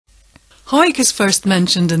Hawick is first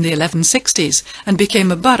mentioned in the 1160s and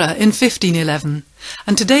became a borough in 1511,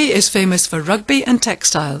 and today is famous for rugby and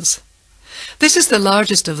textiles. This is the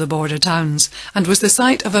largest of the border towns and was the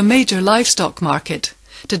site of a major livestock market,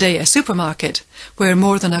 today a supermarket, where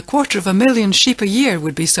more than 250,000 sheep a year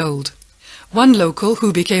would be sold. One local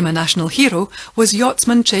who became a national hero was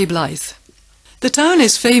yachtsman Che Blythe. The town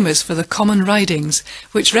is famous for the common ridings,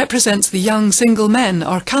 which represents the young single men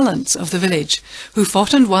or callants of the village, who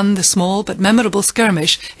fought and won the small but memorable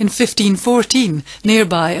skirmish in 1514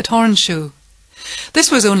 nearby at Hornshoe. This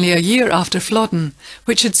was only a year after Flodden,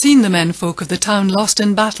 which had seen the menfolk of the town lost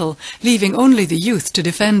in battle, leaving only the youth to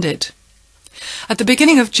defend it. At the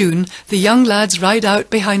beginning of June, the young lads ride out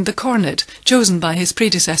behind the cornet, chosen by his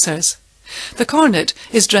predecessors. The cornet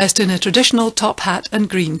is dressed in a traditional top hat and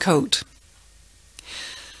green coat.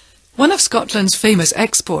 One of Scotland's famous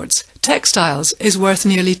exports, textiles, is worth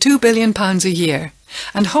nearly £2 billion a year,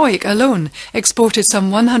 and Hawick alone exported some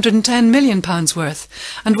 £110 million worth,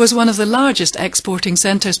 and was one of the largest exporting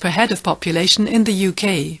centres per head of population in the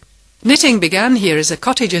UK. Knitting began here as a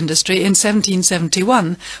cottage industry in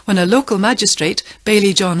 1771, when a local magistrate,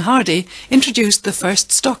 Baillie John Hardy, introduced the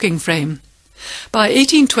first stocking frame. By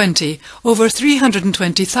 1820, over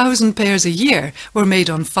 320,000 pairs a year were made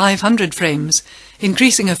on 500 frames,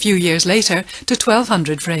 increasing a few years later to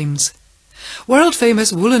 1,200 frames.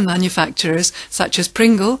 World-famous woolen manufacturers such as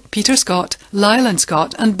Pringle, Peter Scott, Lyle &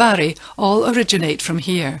 Scott and Barry all originate from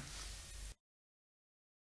here.